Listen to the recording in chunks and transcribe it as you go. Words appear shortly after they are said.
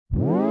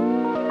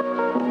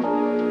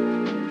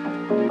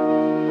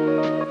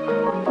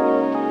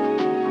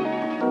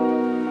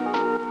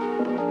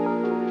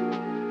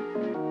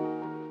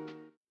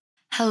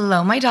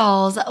Hello, my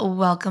dolls.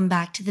 Welcome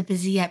back to the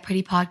Busy Yet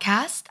Pretty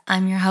podcast.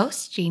 I'm your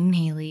host, Jaden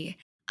Haley.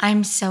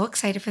 I'm so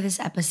excited for this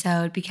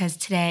episode because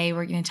today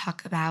we're going to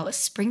talk about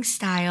spring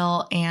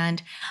style,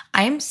 and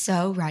I am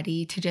so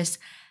ready to just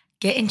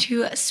get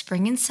into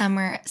spring and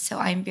summer. So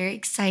I'm very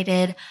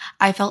excited.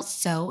 I felt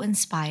so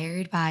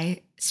inspired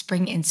by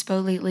spring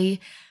inspo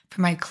lately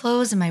for my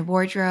clothes and my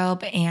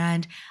wardrobe,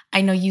 and I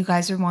know you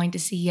guys are wanting to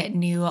see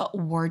new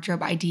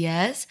wardrobe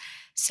ideas.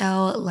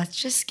 So let's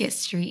just get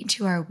straight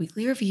into our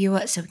weekly review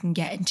so we can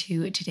get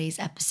into today's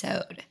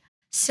episode.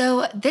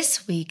 So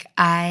this week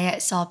I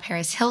saw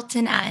Paris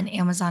Hilton at an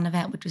Amazon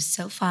event, which was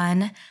so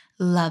fun.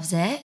 Loves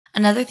it.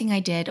 Another thing I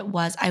did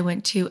was I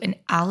went to an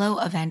Aloe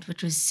event,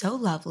 which was so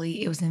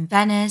lovely. It was in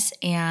Venice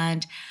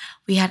and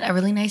we had a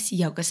really nice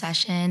yoga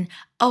session.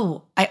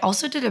 Oh, I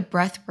also did a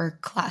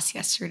breathwork class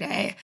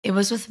yesterday. It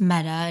was with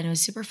Meta and it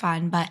was super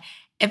fun. But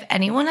if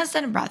anyone has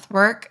done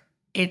breathwork,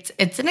 it's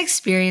an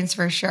experience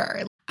for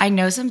sure. I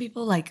know some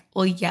people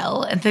will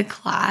yell at the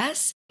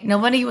class.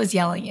 Nobody was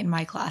yelling in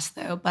my class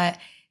though, but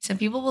some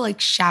people will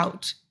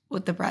shout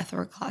with the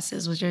breathwork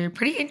classes, which are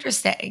pretty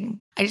interesting.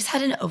 I just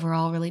had an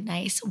overall really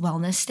nice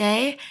wellness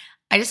day.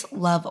 I just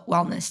love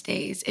wellness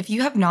days. If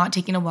you have not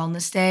taken a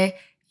wellness day,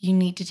 you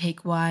need to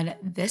take one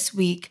this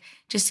week.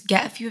 Just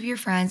get a few of your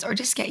friends or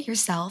just get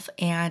yourself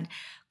and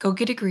go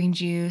get a green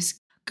juice,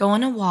 go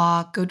on a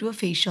walk, go do a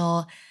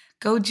facial,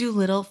 go do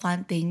little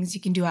fun things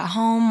you can do at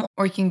home,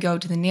 or you can go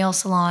to the nail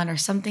salon or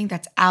something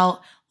that's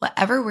out.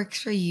 Whatever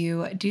works for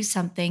you, do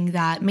something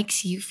that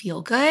makes you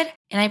feel good.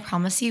 And I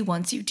promise you,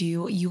 once you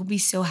do, you'll be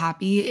so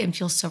happy and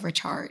feel so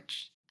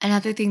recharged.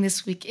 Another thing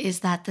this week is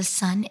that the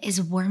sun is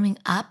warming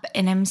up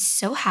and I'm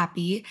so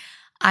happy.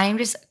 I'm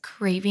just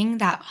craving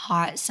that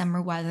hot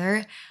summer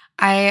weather.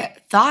 I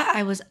thought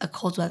I was a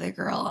cold weather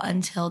girl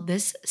until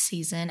this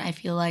season. I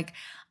feel like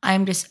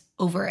I'm just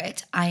over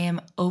it. I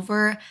am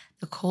over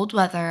the cold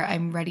weather.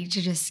 I'm ready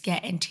to just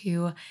get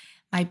into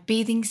my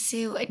bathing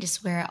suit and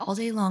just wear it all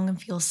day long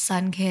and feel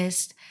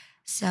sun-kissed.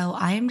 So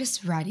I am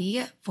just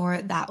ready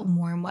for that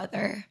warm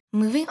weather.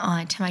 Moving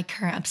on to my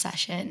current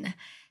obsession.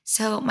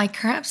 So my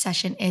current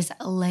obsession is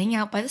laying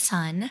out by the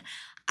sun.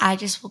 I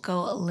just will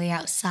go lay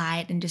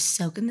outside and just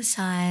soak in the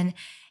sun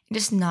and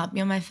just not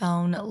be on my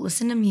phone,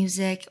 listen to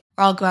music,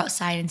 or I'll go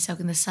outside and soak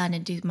in the sun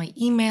and do my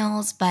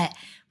emails. But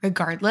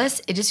regardless,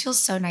 it just feels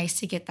so nice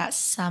to get that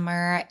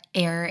summer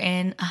air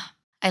in.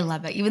 I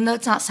love it. Even though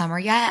it's not summer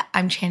yet,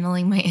 I'm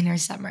channeling my inner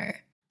summer.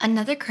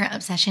 Another current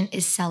obsession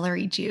is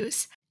celery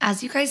juice.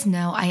 As you guys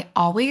know, I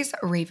always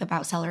rave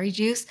about celery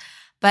juice,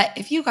 but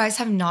if you guys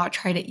have not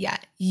tried it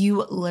yet,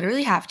 you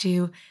literally have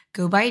to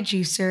go buy a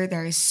juicer.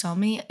 There are so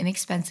many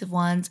inexpensive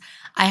ones.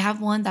 I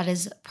have one that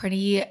is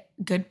pretty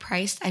good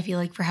priced, I feel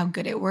like, for how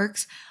good it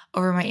works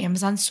over my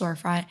Amazon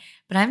storefront.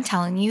 But I'm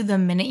telling you, the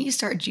minute you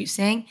start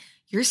juicing,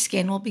 your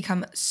skin will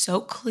become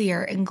so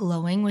clear and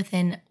glowing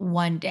within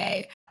one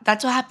day.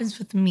 That's what happens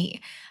with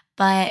me.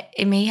 But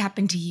it may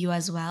happen to you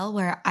as well,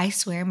 where I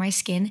swear my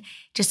skin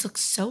just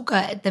looks so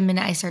good the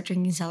minute I start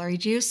drinking celery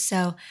juice.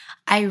 So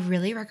I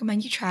really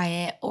recommend you try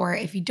it. Or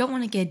if you don't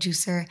want to get a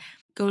juicer,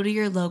 go to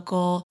your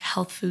local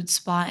health food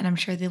spot and I'm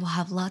sure they will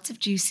have lots of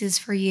juices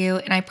for you.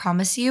 And I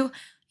promise you,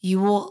 you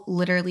will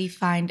literally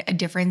find a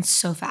difference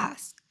so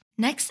fast.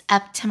 Next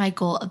up to my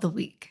goal of the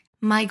week.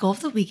 My goal of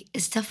the week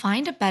is to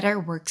find a better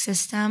work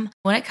system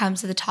when it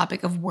comes to the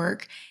topic of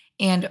work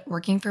and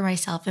working for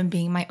myself and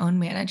being my own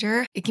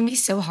manager. It can be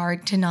so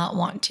hard to not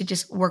want to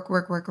just work.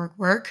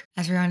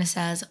 As Rihanna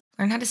says,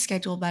 learn how to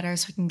schedule better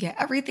so I can get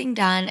everything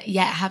done,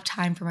 yet have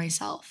time for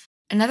myself.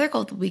 Another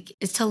goal of the week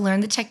is to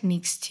learn the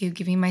techniques to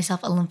giving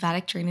myself a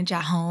lymphatic drainage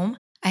at home.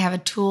 I have a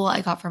tool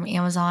I got from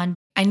Amazon.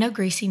 I know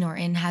Gracie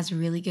Norton has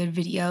really good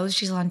videos.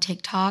 She's on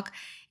TikTok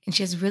and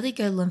she has really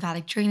good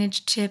lymphatic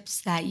drainage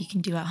tips that you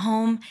can do at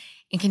home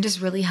and can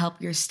just really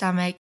help your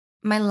stomach.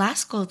 My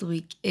last goal of the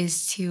week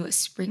is to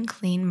spring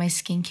clean my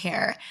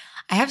skincare.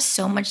 I have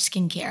so much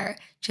skincare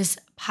just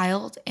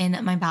piled in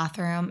my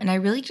bathroom, and I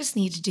really just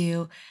need to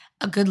do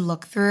a good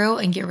look through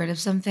and get rid of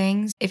some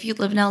things. If you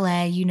live in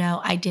LA, you know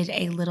I did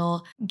a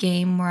little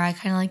game where I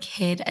kind of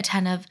hid a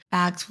ton of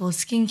bags full of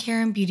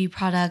skincare and beauty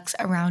products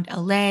around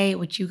LA,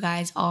 which you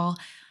guys all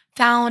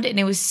found, and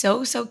it was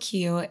so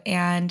cute.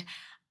 And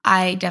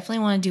I definitely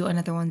want to do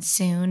another one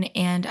soon.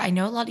 And I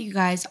know a lot of you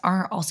guys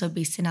are also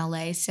based in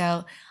LA,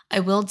 so I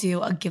will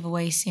do a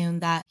giveaway soon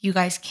that you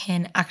guys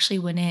can actually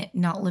win it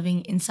not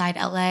living inside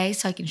LA,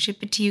 so I can ship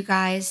it to you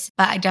guys.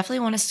 But I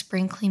definitely want to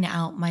spring clean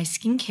out my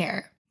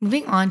skincare.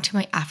 Moving on to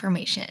my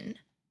affirmation.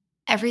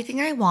 Everything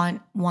I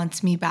want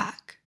wants me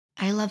back.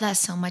 I love that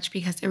so much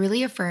because it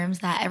really affirms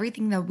that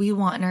everything that we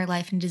want in our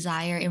life and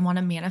desire and want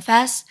to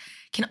manifest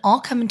can all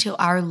come into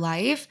our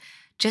life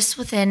just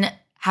within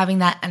having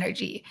that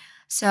energy.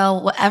 So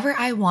whatever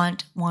I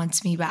want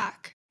wants me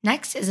back.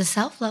 Next is a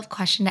self-love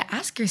question to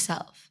ask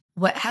yourself.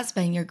 What has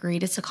been your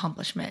greatest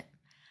accomplishment?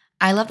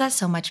 I love that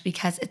so much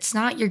because it's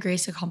not your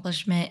greatest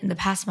accomplishment in the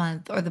past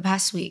month or the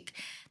past week.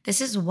 This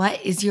is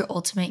what is your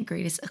ultimate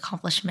greatest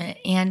accomplishment?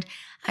 And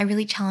I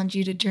really challenge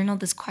you to journal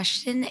this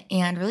question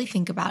and really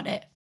think about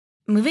it.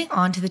 Moving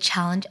on to the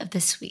challenge of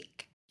this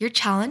week. Your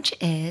challenge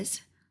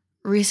is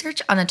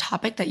research on a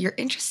topic that you're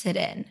interested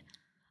in.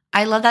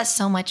 I love that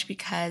so much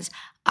because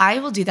I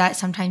will do that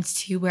sometimes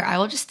too, where I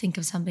will just think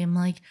of something. I'm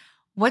like,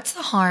 what's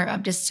the harm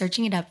of just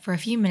searching it up for a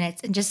few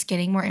minutes and just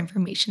getting more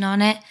information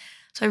on it?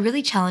 So I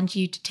really challenge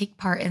you to take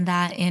part in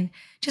that and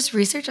just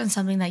research on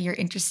something that you're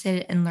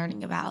interested in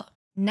learning about.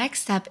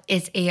 Next up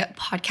is a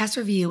podcast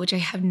review, which I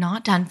have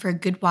not done for a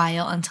good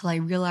while until I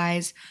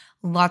realized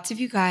lots of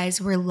you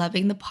guys were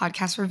loving the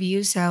podcast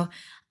review. So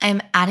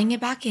I'm adding it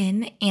back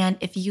in. And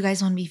if you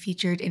guys want to be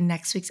featured in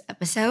next week's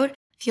episode,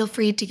 feel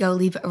free to go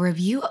leave a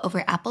review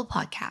over Apple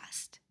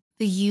Podcast.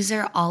 The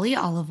user Ollie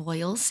Olive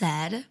Oil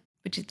said,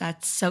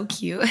 that's so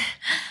cute.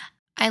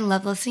 I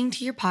love listening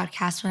to your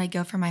podcast when I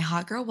go for my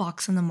hot girl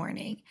walks in the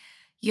morning.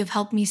 You have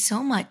helped me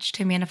so much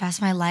to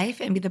manifest my life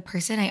and be the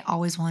person I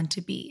always wanted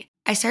to be.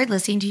 I started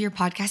listening to your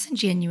podcast in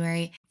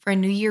January for a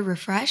new year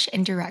refresh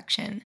and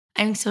direction.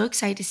 I'm so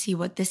excited to see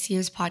what this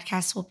year's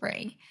podcast will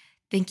bring.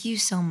 Thank you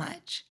so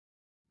much.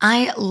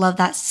 I love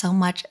that so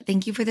much.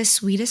 Thank you for the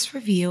sweetest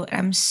review. And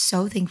I'm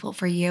so thankful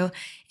for you.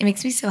 It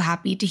makes me so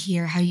happy to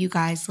hear how you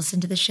guys listen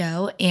to the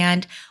show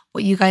and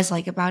what you guys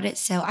like about it.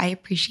 So I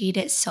appreciate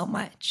it so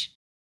much.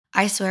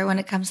 I swear when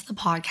it comes to the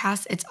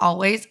podcast, it's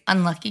always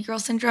unlucky girl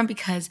syndrome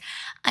because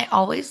I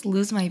always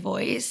lose my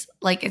voice.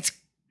 Like it's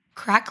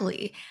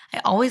crackly.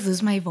 I always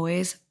lose my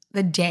voice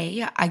the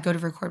day I go to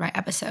record my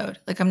episode.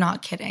 Like I'm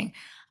not kidding.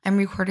 I'm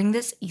recording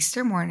this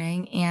Easter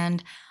morning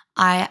and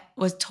I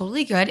was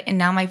totally good. And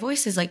now my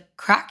voice is like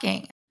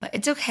cracking, but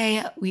it's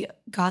okay. We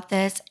got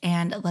this.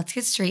 And let's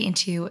get straight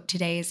into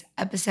today's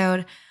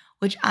episode,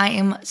 which I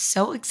am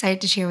so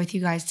excited to share with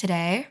you guys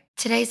today.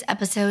 Today's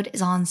episode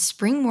is on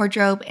spring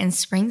wardrobe and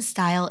spring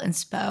style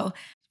inspo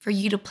for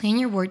you to plan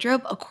your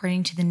wardrobe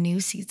according to the new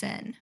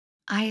season.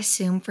 I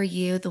assume for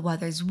you, the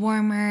weather's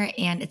warmer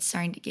and it's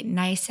starting to get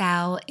nice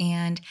out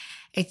and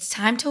it's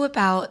time to whip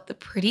out the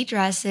pretty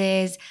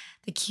dresses,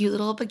 the cute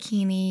little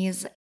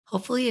bikinis.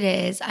 Hopefully it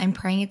is. I'm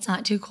praying it's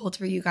not too cold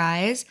for you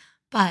guys,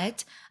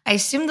 but I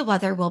assume the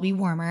weather will be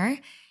warmer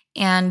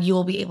and you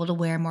will be able to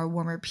wear more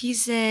warmer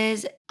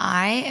pieces.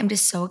 I am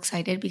just so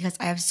excited because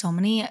I have so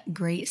many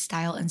great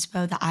style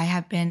inspo that I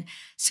have been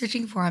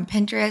searching for on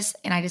Pinterest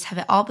and I just have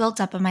it all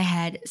built up in my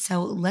head.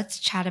 So let's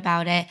chat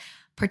about it.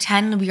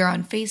 Pretend we are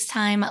on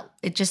FaceTime.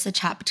 It's just a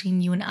chat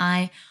between you and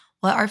I,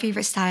 what our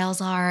favorite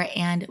styles are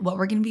and what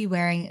we're going to be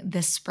wearing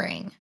this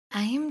spring.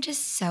 I am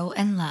just so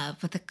in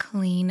love with a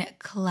clean,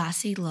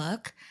 classy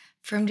look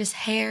from just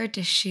hair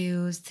to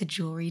shoes to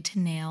jewelry to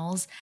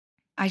nails.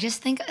 I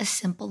just think a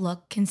simple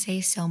look can say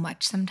so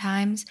much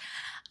sometimes.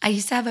 I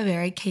used to have a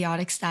very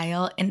chaotic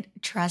style, and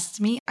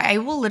trust me, I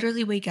will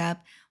literally wake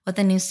up with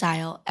a new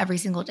style every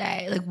single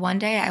day. Like one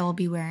day I will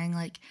be wearing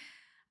like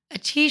a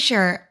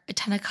t-shirt, a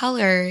ton of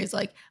colors,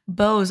 like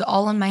bows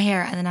all in my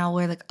hair, and then I'll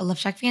wear like a Love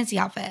Shack fancy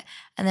outfit,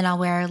 and then I'll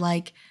wear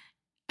like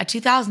a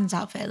 2000s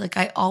outfit. Like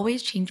I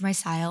always change my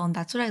style, and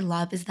that's what I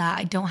love is that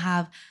I don't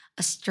have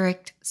a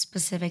strict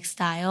specific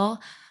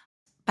style.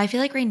 But I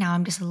feel like right now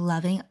I'm just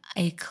loving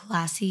a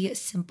classy,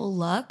 simple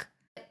look.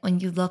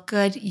 When you look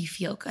good, you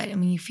feel good. And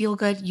when you feel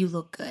good, you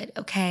look good,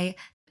 okay?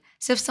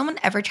 So if someone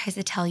ever tries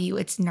to tell you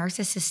it's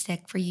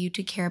narcissistic for you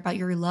to care about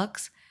your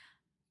looks,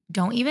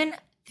 don't even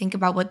think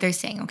about what they're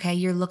saying, okay?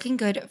 You're looking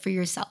good for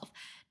yourself.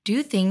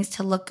 Do things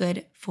to look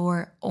good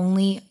for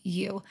only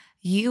you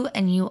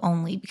and you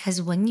only, because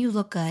when you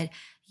look good,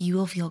 you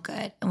will feel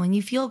good. And when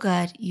you feel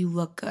good, you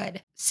look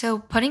good. So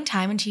putting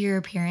time into your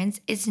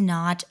appearance is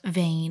not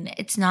vain.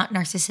 It's not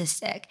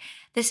narcissistic.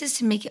 This is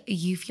to make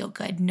you feel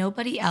good,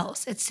 nobody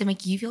else. It's to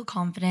make you feel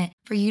confident,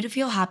 for you to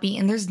feel happy,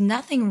 and there's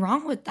nothing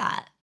wrong with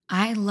that.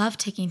 I love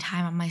taking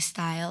time on my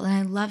style and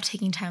I love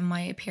taking time on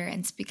my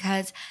appearance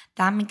because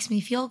that makes me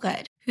feel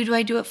good. Who do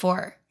I do it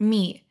for?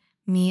 Me,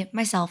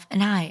 myself,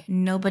 and I,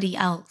 nobody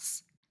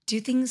else. Do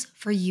things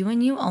for you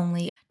and you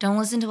only. Don't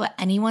listen to what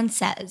anyone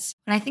says.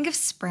 When I think of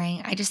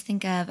spring, I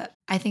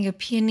think of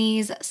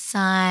peonies,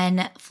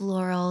 sun,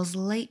 florals,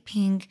 light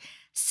pink,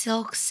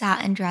 silk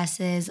satin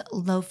dresses,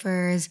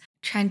 loafers,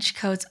 trench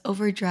coats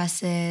over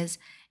dresses,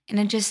 and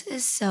it just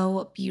is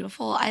so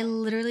beautiful. I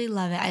literally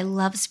love it. I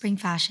love spring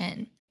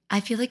fashion. I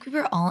feel like we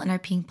were all in our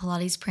pink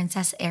Pilates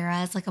princess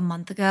eras like a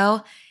month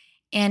ago.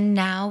 And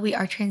now we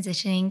are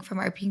transitioning from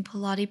our pink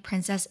Pilates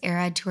princess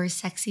era to our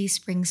sexy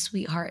spring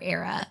sweetheart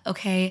era.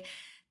 Okay.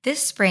 This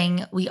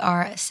spring, we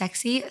are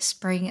sexy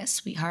spring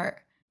sweetheart.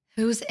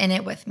 Who's in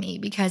it with me?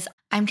 Because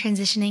I'm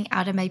transitioning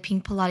out of my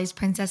pink Pilates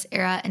princess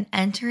era and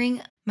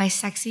entering my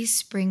sexy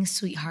spring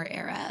sweetheart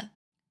era.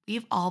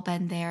 We've all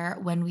been there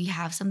when we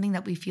have something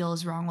that we feel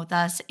is wrong with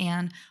us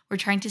and we're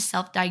trying to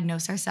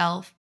self-diagnose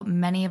ourselves.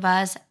 Many of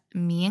us,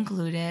 me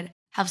included,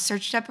 have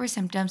searched up our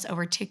symptoms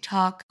over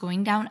TikTok,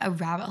 going down a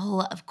rabbit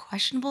hole of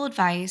questionable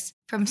advice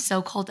from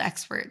so-called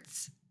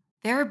experts.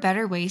 There are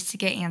better ways to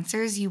get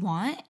answers you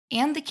want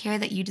and the care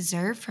that you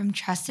deserve from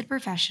trusted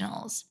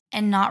professionals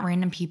and not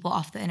random people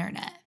off the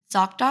internet.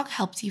 ZocDoc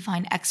helps you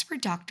find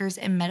expert doctors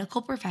and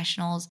medical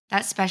professionals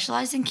that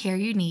specialize in care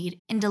you need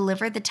and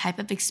deliver the type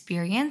of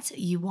experience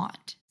you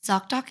want.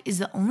 ZocDoc is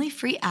the only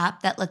free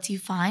app that lets you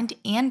find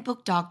and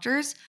book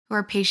doctors who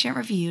are patient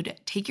reviewed,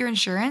 take your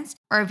insurance,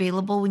 are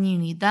available when you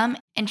need them,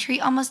 and treat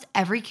almost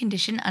every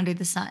condition under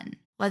the sun.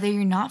 Whether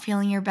you're not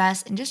feeling your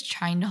best and just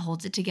trying to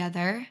hold it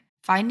together,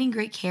 finding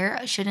great care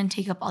shouldn't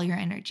take up all your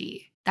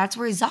energy. That's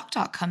where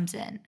ZocDoc comes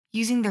in.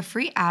 Using their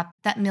free app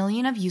that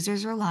millions of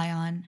users rely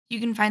on,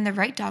 you can find the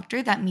right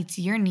doctor that meets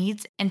your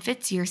needs and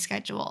fits your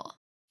schedule.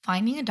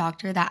 Finding a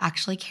doctor that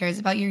actually cares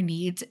about your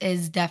needs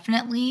is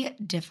definitely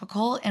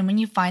difficult, and when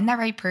you find that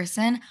right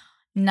person,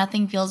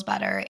 nothing feels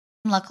better.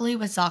 Luckily,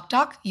 with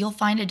ZocDoc, you'll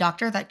find a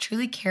doctor that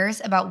truly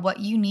cares about what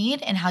you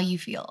need and how you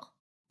feel.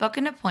 Book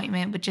an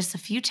appointment with just a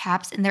few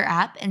taps in their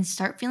app and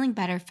start feeling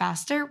better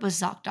faster with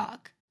ZocDoc.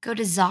 Go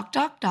to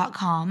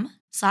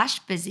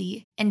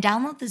ZocDoc.com/busy and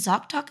download the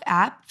ZocDoc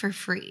app for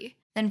free.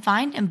 Then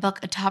find and book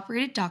a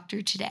top-rated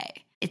doctor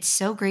today. It's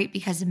so great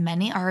because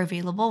many are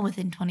available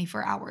within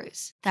 24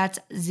 hours. That's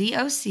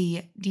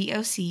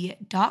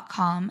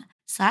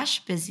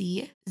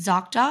ZocDoc.com/busy,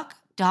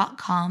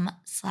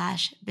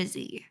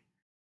 ZocDoc.com/busy.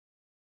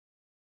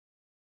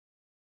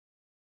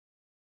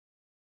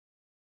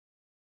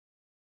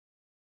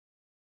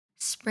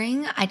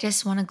 Spring, I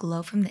just want to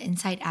glow from the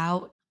inside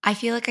out. I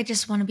feel like I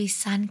just want to be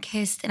sun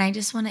kissed and I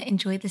just want to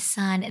enjoy the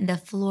sun and the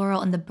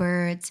floral and the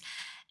birds.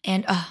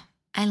 And oh,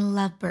 I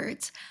love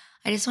birds.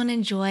 I just want to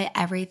enjoy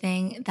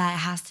everything that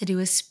has to do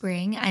with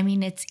spring. I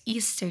mean, it's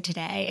Easter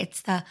today,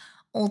 it's the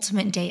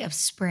ultimate day of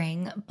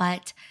spring,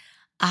 but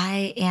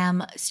I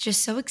am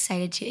just so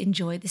excited to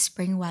enjoy the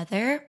spring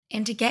weather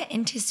and to get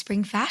into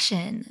spring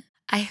fashion.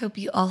 I hope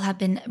you all have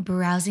been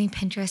browsing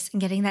Pinterest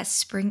and getting that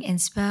spring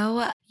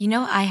inspo. You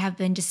know, I have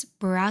been just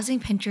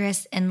browsing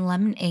Pinterest and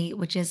Lemon8,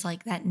 which is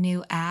like that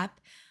new app,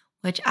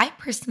 which I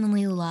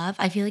personally love.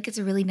 I feel like it's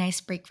a really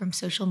nice break from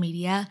social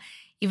media.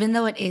 Even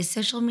though it is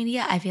social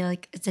media, I feel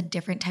like it's a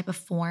different type of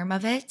form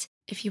of it.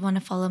 If you want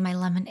to follow my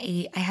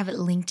Lemon8, I have it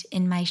linked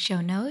in my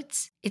show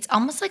notes. It's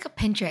almost like a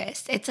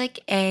Pinterest. It's like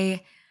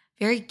a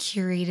very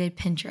curated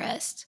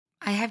Pinterest.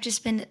 I have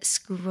just been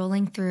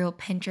scrolling through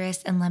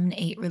Pinterest and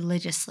Lemon8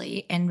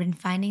 religiously and been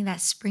finding that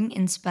spring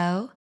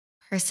inspo.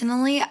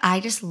 Personally,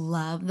 I just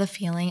love the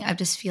feeling of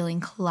just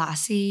feeling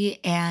classy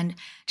and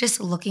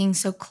just looking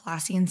so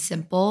classy and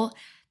simple.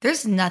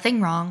 There's nothing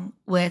wrong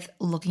with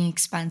looking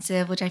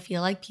expensive, which I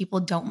feel like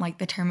people don't like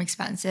the term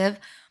expensive.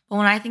 But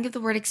when I think of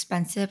the word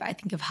expensive, I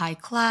think of high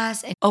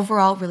class and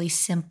overall really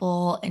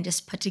simple and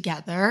just put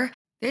together.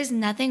 There's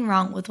nothing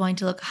wrong with wanting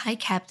to look high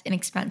kept and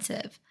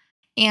expensive.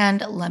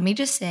 And let me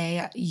just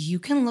say, you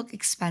can look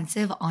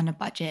expensive on a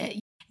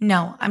budget.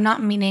 No, I'm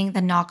not meaning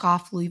the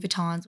knockoff Louis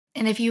Vuittons.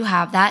 And if you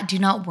have that, do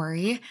not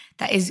worry.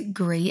 That is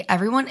great.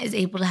 Everyone is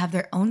able to have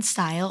their own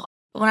style.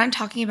 But when I'm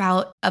talking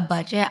about a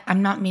budget,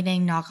 I'm not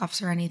meaning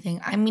knockoffs or anything.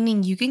 I'm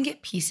meaning you can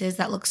get pieces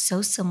that look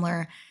so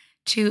similar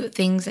to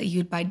things that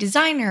you'd buy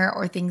designer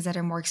or things that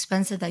are more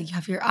expensive that you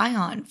have your eye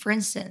on. For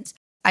instance,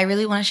 I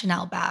really want a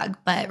Chanel bag,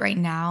 but right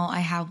now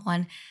I have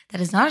one that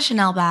is not a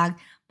Chanel bag,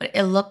 but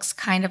it looks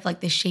kind of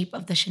like the shape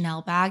of the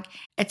Chanel bag.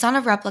 It's not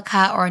a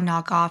replica or a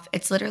knockoff.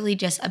 It's literally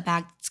just a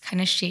bag that's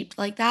kind of shaped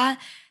like that.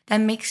 That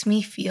makes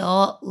me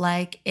feel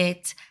like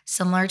it's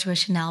similar to a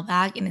Chanel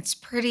bag and it's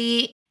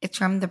pretty. It's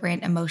from the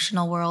brand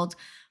Emotional World.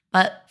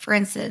 But for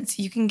instance,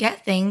 you can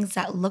get things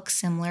that look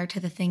similar to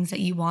the things that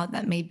you want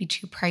that may be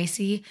too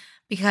pricey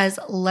because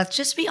let's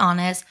just be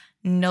honest,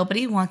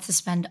 nobody wants to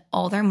spend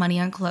all their money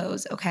on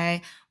clothes,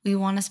 okay? We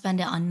want to spend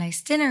it on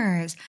nice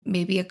dinners,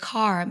 maybe a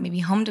car, maybe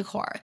home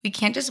decor. We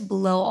can't just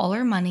blow all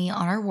our money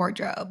on our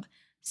wardrobe.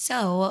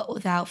 So,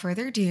 without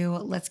further ado,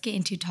 let's get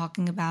into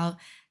talking about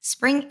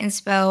spring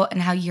inspo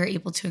and how you're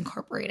able to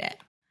incorporate it.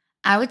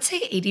 I would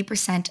say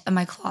 80% of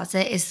my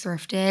closet is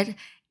thrifted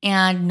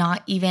and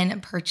not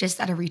even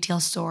purchased at a retail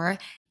store.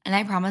 And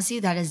I promise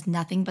you that is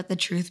nothing but the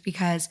truth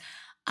because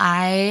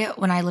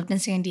when I lived in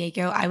San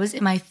Diego, I was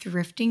in my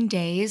thrifting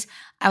days.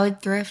 I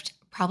would thrift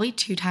probably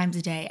 2 times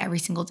a day, every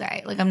single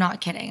day. Like, I'm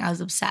not kidding. I was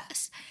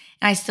obsessed.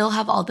 And I still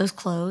have all those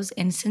clothes.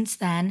 And since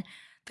then,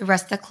 the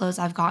rest of the clothes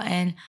I've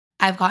gotten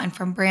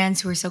from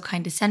brands who are so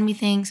kind to send me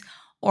things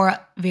or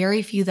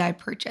very few that I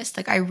purchased.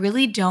 Like, I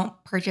really don't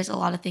purchase a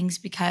lot of things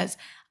because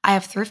I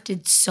have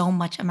thrifted so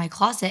much in my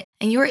closet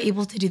and you are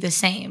able to do the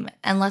same.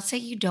 And let's say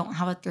you don't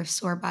have a thrift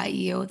store by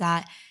you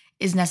that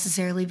is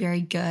necessarily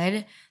very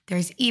good.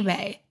 There's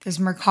eBay, there's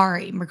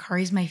Mercari.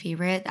 Mercari is my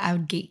favorite that I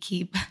would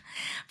gatekeep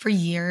for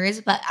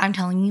years, but I'm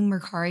telling you,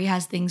 Mercari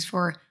has things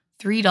for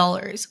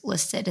 $3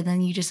 listed and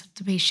then you just have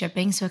to pay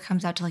shipping. So it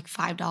comes out to like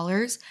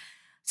 $5.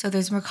 So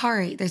there's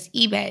Mercari, there's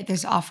eBay,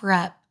 there's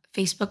OfferUp,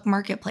 Facebook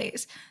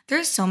Marketplace.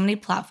 There's so many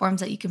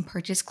platforms that you can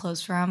purchase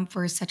clothes from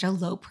for such a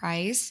low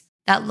price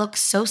that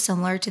looks so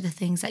similar to the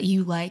things that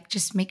you like.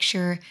 Just make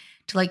sure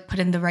to like put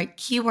in the right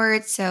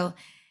keywords. So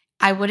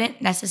I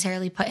wouldn't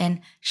necessarily put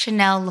in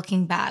Chanel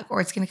looking bag or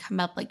it's going to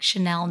come up like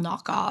Chanel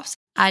knockoffs.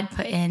 I'd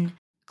put in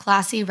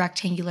classy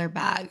rectangular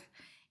bag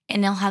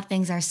and they'll have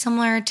things that are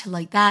similar to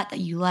like that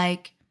you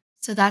like.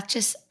 So that's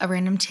just a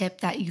random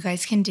tip that you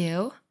guys can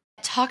do.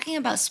 Talking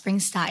about spring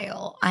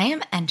style, I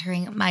am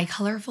entering my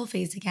colorful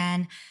phase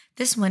again.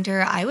 This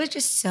winter, I was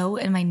just so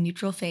in my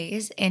neutral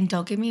phase, and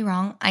don't get me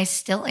wrong, I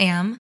still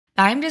am,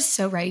 but I'm just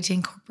so ready to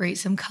incorporate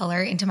some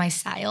color into my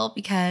style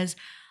because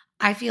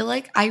I feel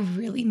like I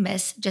really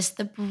miss just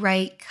the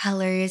bright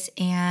colors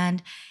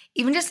and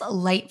even just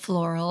light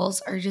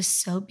florals are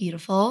just so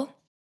beautiful.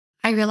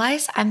 I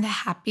realize I'm the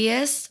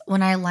happiest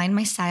when I align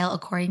my style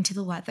according to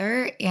the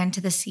weather and to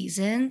the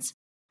seasons.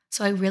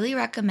 So I really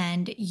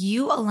recommend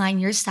you align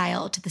your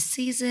style to the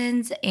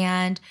seasons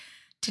and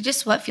to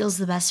just what feels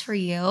the best for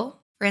you.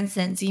 For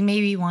instance, you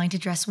may be wanting to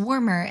dress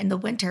warmer in the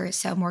winter,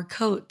 so more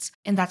coats,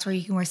 and that's where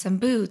you can wear some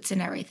boots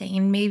and everything.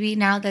 And maybe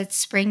now that it's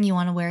spring, you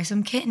want to wear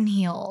some kitten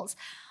heels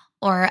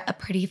or a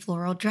pretty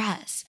floral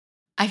dress.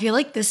 I feel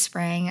like this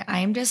spring,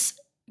 I'm just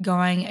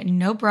going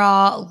no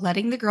bra,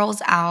 letting the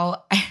girls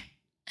out.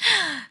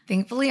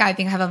 Thankfully, I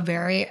think I have a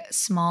very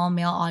small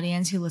male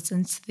audience who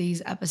listens to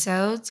these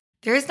episodes.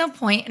 There is no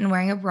point in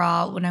wearing a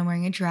bra when I'm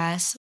wearing a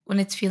dress, when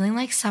it's feeling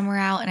like summer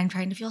out and I'm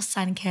trying to feel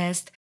sun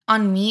kissed.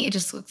 On me, it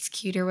just looks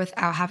cuter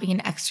without having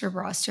an extra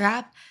bra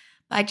strap.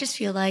 But I just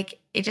feel like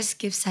it just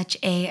gives such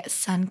a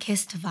sun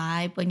kissed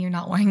vibe when you're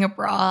not wearing a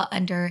bra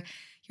under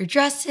your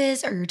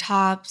dresses or your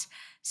tops.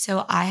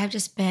 So I have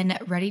just been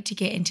ready to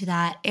get into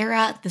that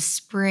era, the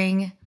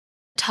spring.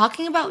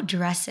 Talking about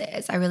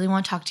dresses, I really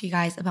want to talk to you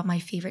guys about my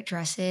favorite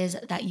dresses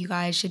that you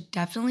guys should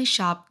definitely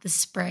shop this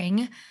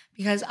spring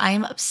because I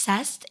am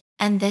obsessed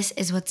and this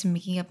is what's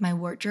making up my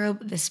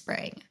wardrobe this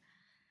spring.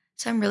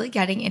 So I'm really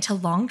getting into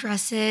long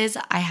dresses.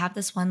 I have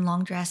this one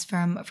long dress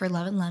from For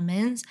Love and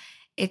Lemons.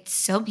 It's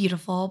so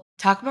beautiful.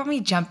 Talk about me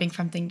jumping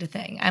from thing to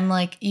thing. I'm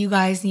like, you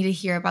guys need to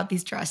hear about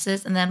these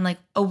dresses. And then I'm like,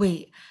 oh,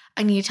 wait,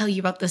 I need to tell you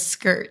about the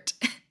skirt.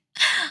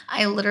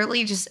 I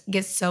literally just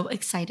get so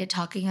excited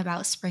talking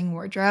about spring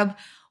wardrobe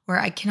where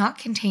I cannot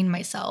contain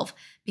myself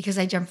because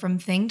I jump from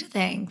thing to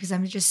thing because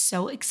I'm just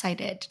so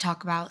excited to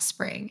talk about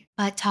spring.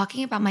 But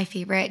talking about my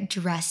favorite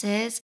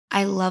dresses,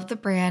 I love the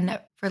brand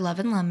For Love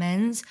and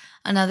Lemons.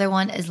 Another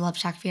one is Love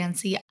Shack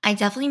Fancy. I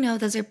definitely know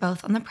those are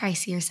both on the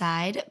pricier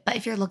side, but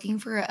if you're looking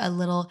for a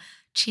little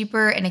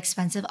cheaper and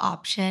expensive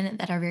option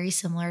that are very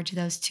similar to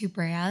those two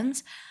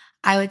brands,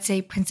 I would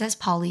say Princess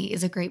Polly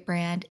is a great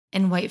brand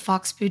and White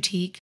Fox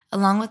Boutique,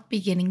 along with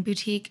Beginning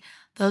Boutique.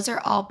 Those are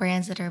all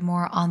brands that are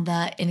more on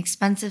the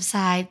inexpensive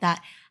side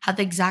that have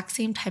the exact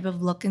same type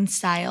of look and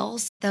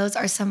styles. Those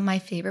are some of my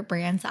favorite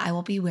brands that I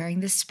will be wearing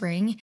this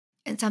spring.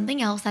 And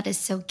something else that is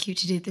so cute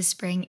to do this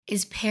spring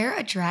is pair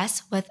a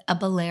dress with a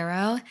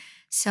bolero.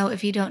 So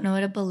if you don't know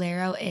what a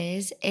bolero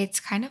is, it's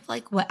kind of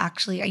like what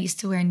actually I used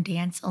to wear in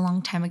dance a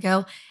long time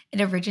ago.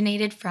 It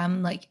originated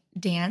from like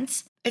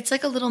dance. It's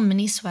like a little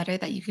mini sweater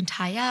that you can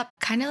tie up,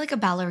 kind of like a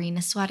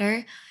ballerina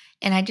sweater.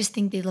 And I just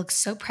think they look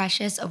so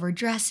precious over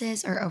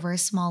dresses or over a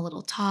small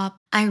little top.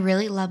 I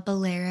really love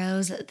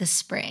boleros this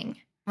spring.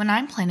 When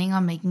I'm planning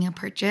on making a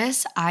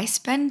purchase, I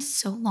spend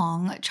so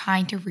long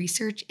trying to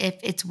research if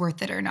it's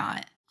worth it or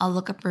not. I'll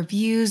look up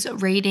reviews,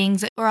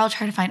 ratings, or I'll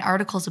try to find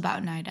articles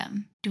about an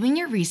item. Doing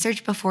your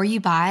research before you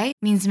buy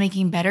means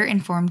making better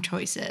informed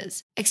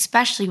choices,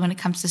 especially when it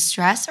comes to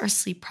stress or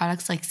sleep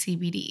products like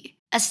CBD.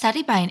 A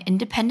study by an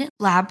independent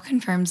lab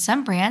confirms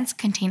some brands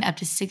contain up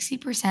to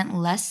 60%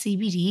 less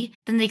CBD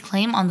than they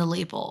claim on the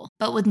label.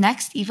 But with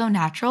Next Evo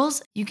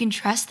Naturals, you can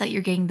trust that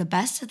you're getting the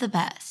best of the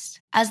best.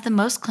 As the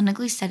most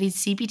clinically studied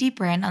CBD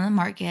brand on the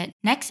market,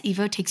 Next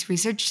Evo takes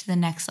research to the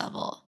next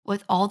level.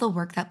 With all the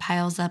work that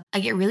piles up,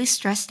 I get really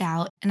stressed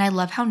out, and I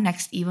love how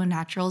Next Evo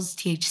Naturals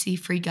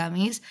THC-free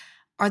gummies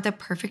are the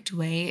perfect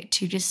way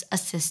to just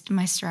assist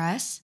my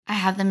stress. I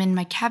have them in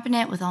my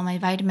cabinet with all my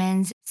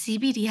vitamins.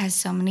 CBD has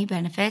so many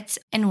benefits,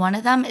 and one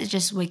of them is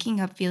just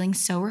waking up feeling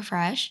so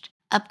refreshed.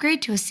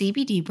 Upgrade to a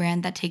CBD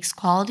brand that takes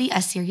quality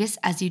as serious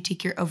as you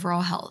take your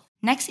overall health.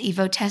 Next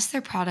Evo tests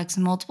their products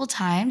multiple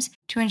times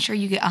to ensure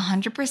you get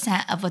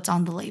 100% of what's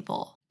on the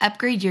label.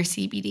 Upgrade your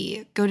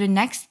CBD. Go to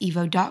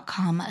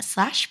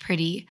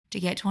nextevo.com/pretty to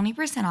get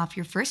 20% off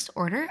your first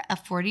order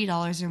of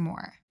 $40 or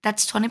more.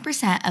 That's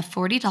 20% of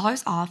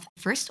 $40 off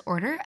first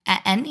order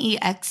at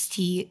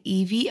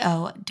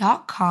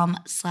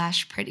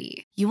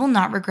nextevo.com/pretty. You will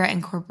not regret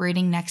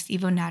incorporating Next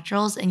Evo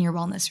Naturals in your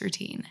wellness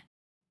routine.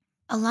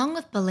 Along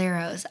with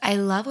boleros, I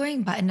love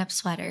wearing button-up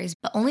sweaters,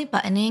 but only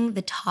buttoning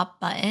the top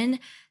button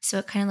so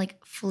it kind of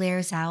like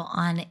flares out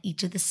on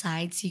each of the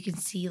sides so you can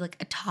see like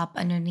a top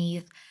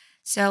underneath.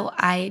 So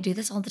I do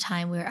this all the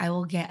time where I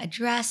will get a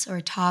dress or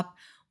a top,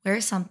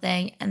 wear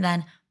something, and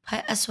then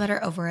put a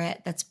sweater over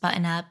it that's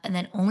button up and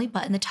then only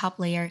button the top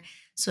layer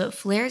so it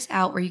flares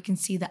out where you can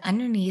see the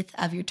underneath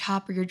of your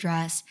top or your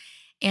dress.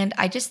 And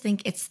I just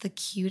think it's the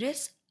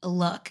cutest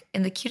look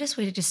and the cutest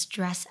way to just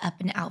dress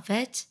up an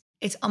outfit.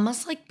 It's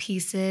almost like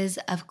pieces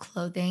of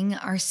clothing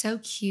are so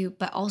cute,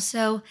 but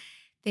also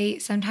they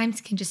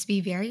sometimes can just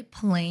be very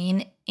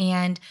plain.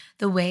 And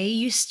the way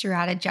you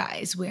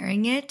strategize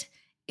wearing it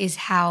is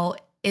how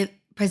it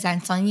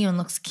presents on you and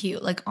looks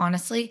cute. Like,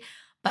 honestly,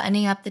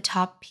 buttoning up the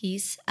top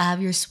piece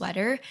of your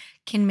sweater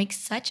can make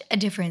such a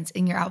difference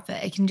in your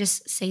outfit. It can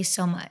just say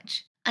so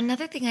much.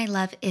 Another thing I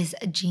love is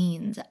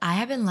jeans. I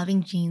have been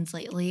loving jeans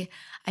lately.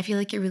 I feel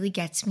like it really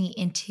gets me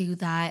into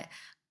that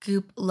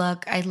goop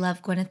look. I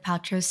love Gwyneth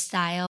Paltrow's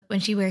style when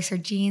she wears her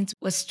jeans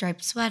with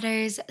striped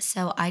sweaters.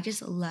 So I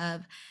just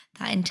love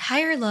that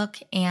entire look.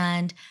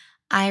 And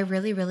I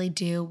really, really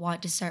do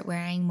want to start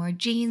wearing more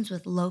jeans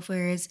with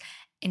loafers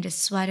and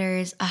just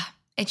sweaters.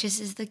 It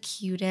just is the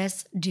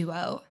cutest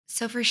duo.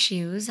 So for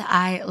shoes,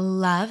 I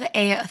love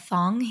a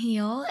thong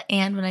heel.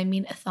 And when I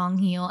mean a thong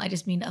heel, I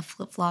just mean a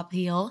flip flop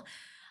heel.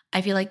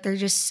 I feel like they're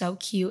just so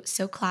cute,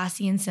 so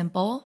classy and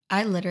simple.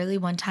 I literally,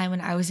 one time when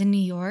I was in New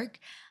York,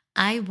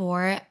 I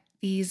wore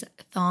these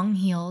thong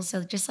heels,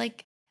 so just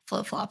like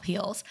flip flop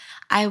heels.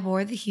 I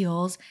wore the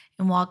heels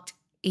and walked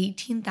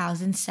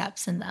 18,000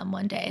 steps in them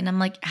one day. And I'm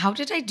like, how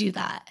did I do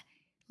that?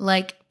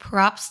 Like,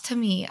 props to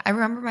me. I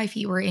remember my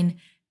feet were in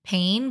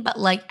pain, but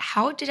like,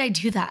 how did I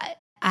do that?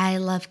 I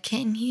love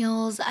kitten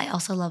heels. I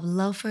also love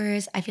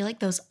loafers. I feel like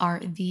those are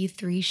the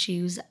three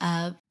shoes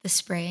of the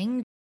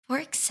spring. For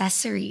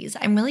accessories,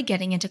 I'm really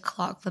getting into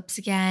claw clips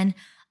again.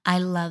 I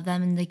love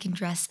them and they can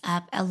dress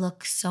up. I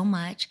look so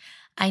much.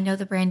 I know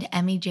the brand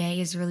MEJ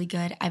is really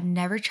good. I've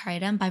never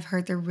tried them, but I've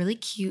heard they're really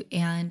cute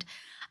and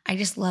I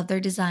just love their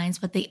designs,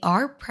 but they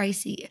are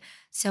pricey.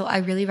 So I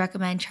really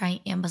recommend trying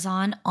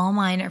Amazon. All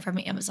mine are from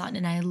Amazon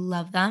and I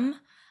love them.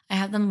 I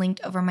have them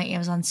linked over my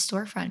Amazon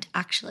storefront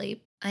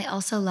actually. I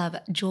also love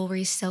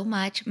jewelry so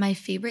much. My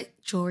favorite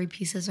jewelry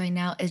pieces right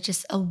now is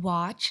just a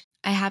watch.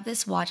 I have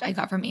this watch I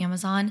got from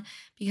Amazon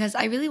because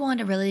I really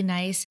want a really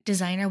nice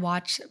designer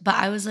watch, but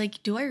I was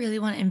like, do I really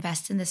want to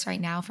invest in this right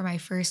now for my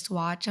first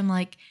watch? I'm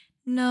like,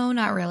 no,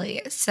 not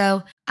really.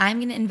 So I'm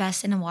going to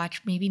invest in a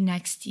watch maybe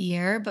next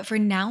year. But for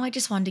now, I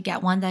just wanted to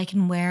get one that I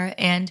can wear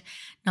and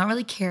not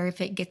really care if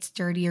it gets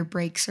dirty or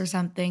breaks or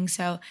something.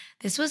 So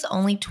this was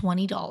only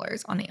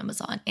 $20 on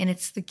Amazon and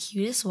it's the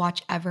cutest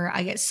watch ever.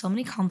 I get so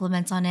many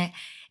compliments on it.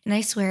 And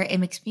I swear it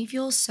makes me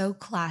feel so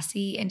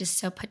classy and just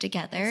so put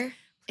together.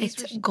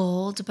 It's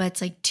gold, but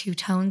it's like two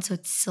tones, so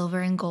it's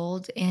silver and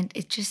gold, and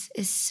it just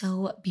is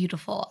so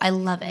beautiful. I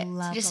love it.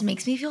 It just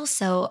makes me feel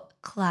so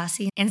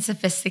classy and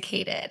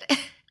sophisticated.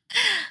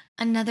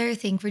 Another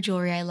thing for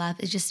jewelry I love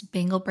is just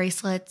bangle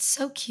bracelets.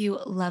 So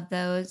cute. Love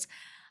those.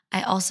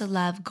 I also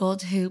love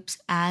gold hoops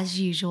as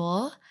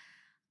usual.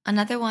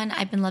 Another one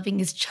I've been loving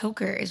is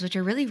chokers, which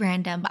are really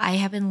random, but I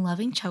have been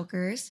loving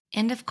chokers.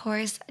 And of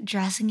course,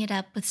 dressing it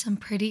up with some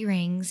pretty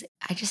rings.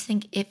 I just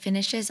think it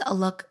finishes a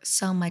look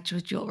so much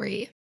with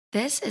jewelry.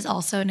 This is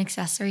also an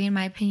accessory in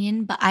my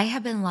opinion, but I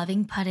have been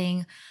loving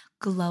putting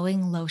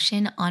glowing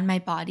lotion on my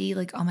body,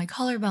 like on my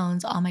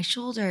collarbones, on my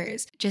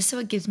shoulders, just so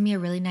it gives me a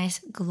really nice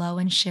glow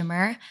and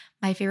shimmer.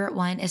 My favorite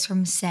one is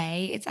from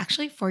Say. It's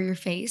actually for your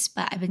face,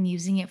 but I've been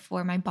using it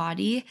for my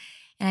body.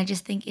 And I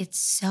just think it's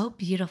so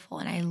beautiful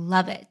and I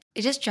love it.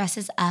 It just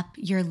dresses up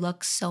your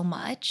look so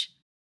much.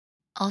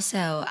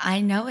 Also,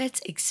 I know it's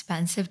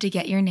expensive to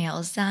get your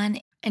nails done.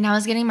 And I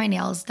was getting my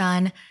nails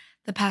done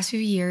the past few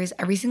years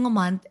every single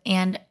month.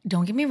 And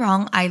don't get me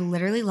wrong, I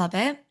literally love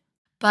it.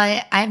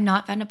 But I have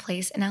not found a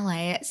place in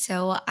LA.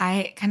 So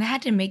I kind of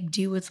had to make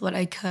do with what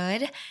I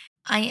could.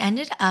 I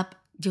ended up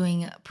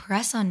doing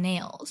press on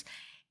nails.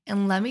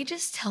 And let me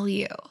just tell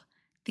you,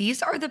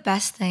 these are the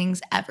best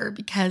things ever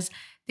because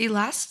they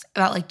last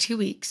about like 2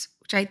 weeks,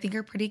 which I think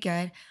are pretty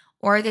good,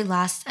 or they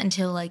last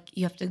until like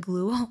you have to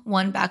glue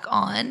one back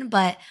on.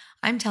 But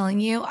I'm telling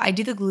you, I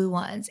do the glue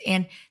ones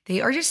and they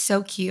are just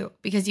so cute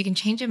because you can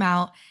change them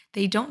out.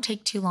 They don't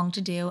take too long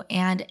to do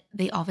and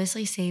they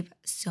obviously save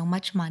so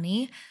much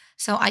money.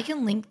 So I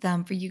can link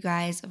them for you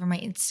guys over my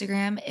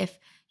Instagram if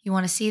you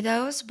want to see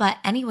those. But,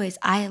 anyways,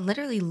 I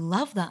literally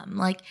love them.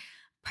 Like,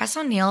 press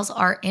on nails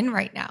are in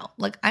right now.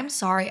 Like, I'm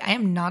sorry, I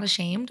am not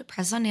ashamed.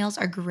 Press on nails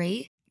are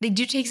great. They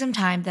do take some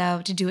time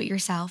though to do it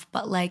yourself,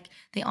 but like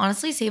they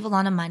honestly save a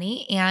lot of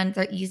money and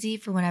they're easy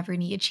for whenever you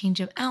need to change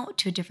them out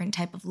to a different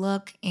type of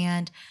look.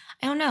 And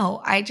I don't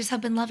know, I just have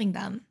been loving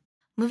them.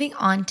 Moving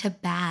on to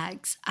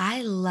bags.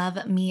 I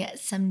love me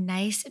some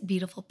nice,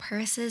 beautiful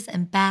purses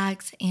and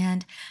bags.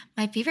 And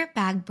my favorite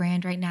bag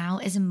brand right now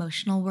is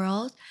Emotional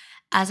World.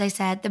 As I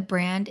said, the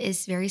brand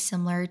is very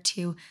similar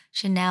to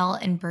Chanel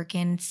and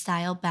Birkin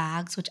style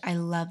bags, which I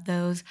love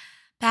those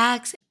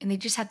bags. And they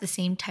just have the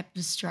same type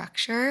of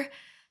structure.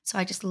 So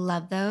I just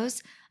love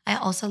those. I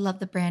also love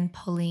the brand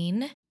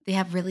Pauline. They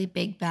have really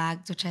big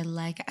bags, which I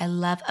like. I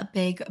love a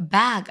big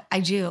bag. I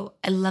do.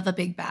 I love a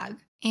big bag.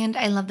 And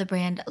I love the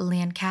brand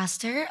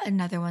Lancaster,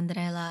 another one that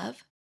I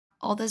love.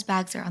 All those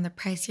bags are on the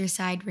pricier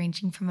side,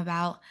 ranging from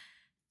about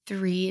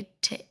 3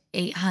 to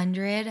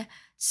 800.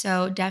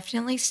 So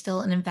definitely still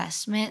an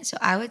investment. So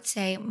I would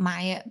say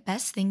my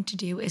best thing to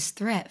do is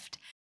thrift.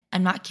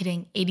 I'm not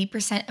kidding.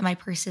 80% of my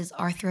purses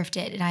are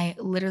thrifted and I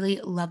literally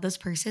love those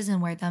purses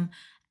and wear them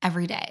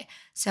every day.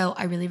 So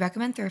I really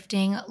recommend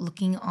thrifting,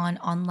 looking on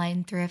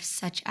online thrifts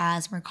such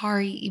as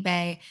Mercari,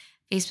 eBay,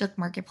 Facebook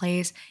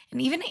Marketplace,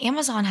 and even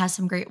Amazon has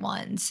some great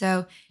ones.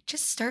 So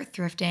just start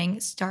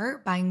thrifting,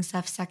 start buying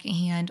stuff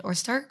secondhand, or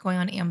start going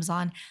on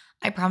Amazon.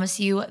 I promise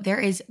you, there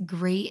is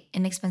great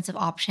inexpensive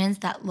options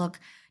that look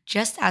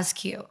just as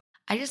cute.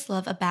 I just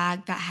love a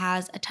bag that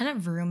has a ton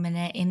of room in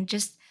it and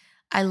just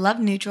I love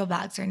neutral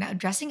bags right now.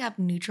 Dressing up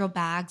neutral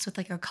bags with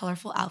like a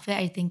colorful outfit,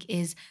 I think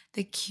is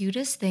the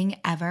cutest thing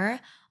ever.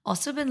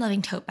 Also been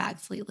loving tote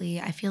bags lately.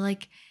 I feel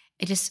like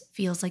it just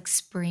feels like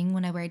spring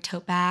when I wear a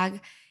tote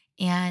bag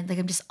and like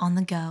I'm just on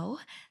the go.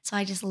 So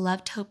I just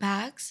love tote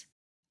bags.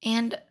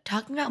 And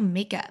talking about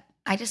makeup,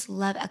 I just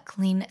love a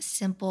clean,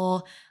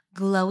 simple,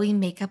 glowy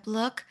makeup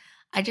look.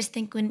 I just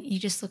think when you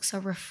just look so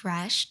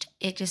refreshed,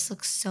 it just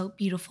looks so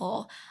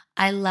beautiful.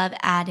 I love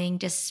adding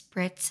just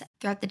spritz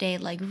throughout the day,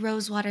 like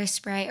rose water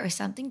spray or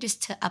something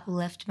just to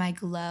uplift my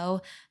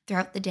glow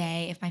throughout the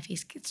day if my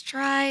face gets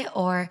dry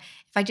or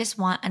if I just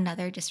want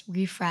another just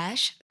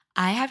refresh.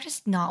 I have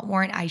just not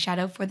worn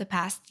eyeshadow for the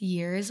past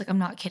years. Like, I'm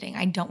not kidding.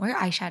 I don't wear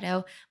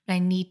eyeshadow, but I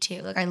need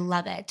to. Like, I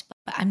love it.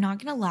 But I'm not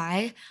going to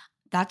lie.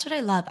 That's what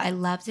I love. I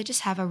love to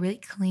just have a really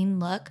clean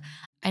look.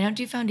 I don't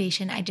do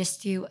foundation. I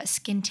just do a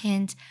skin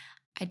tint.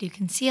 I do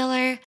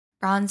concealer,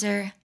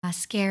 bronzer,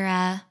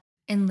 mascara,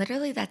 and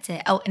literally that's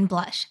it. Oh, and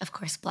blush, of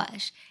course,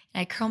 blush.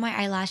 And I curl my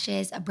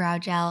eyelashes, a brow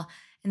gel,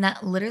 and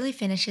that literally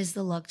finishes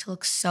the look to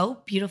look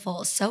so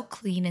beautiful, so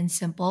clean and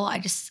simple. I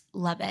just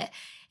love it.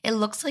 It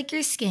looks like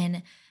your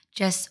skin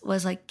just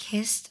was like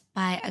kissed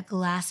by a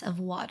glass of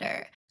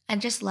water. I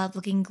just love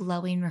looking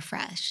glowing,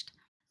 refreshed.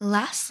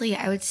 Lastly,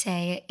 I would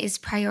say is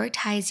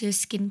prioritize your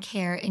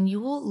skincare, and you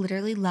will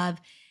literally love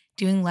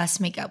doing less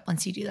makeup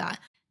once you do that.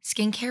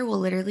 Skincare will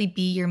literally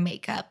be your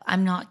makeup.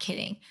 I'm not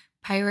kidding.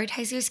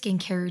 Prioritize your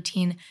skincare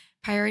routine.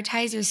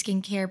 Prioritize your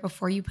skincare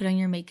before you put on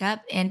your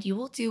makeup, and you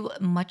will do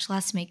much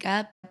less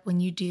makeup when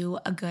you do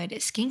a good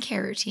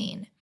skincare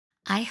routine.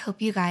 I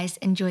hope you guys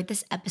enjoyed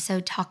this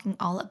episode talking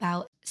all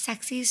about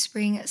sexy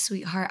spring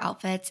sweetheart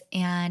outfits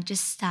and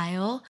just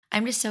style.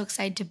 I'm just so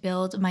excited to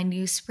build my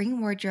new spring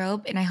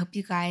wardrobe, and I hope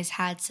you guys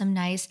had some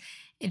nice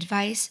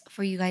advice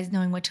for you guys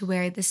knowing what to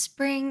wear this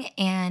spring.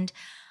 And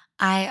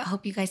I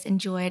hope you guys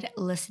enjoyed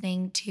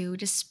listening to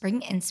just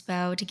spring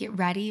inspo to get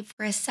ready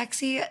for a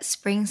sexy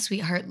spring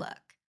sweetheart look.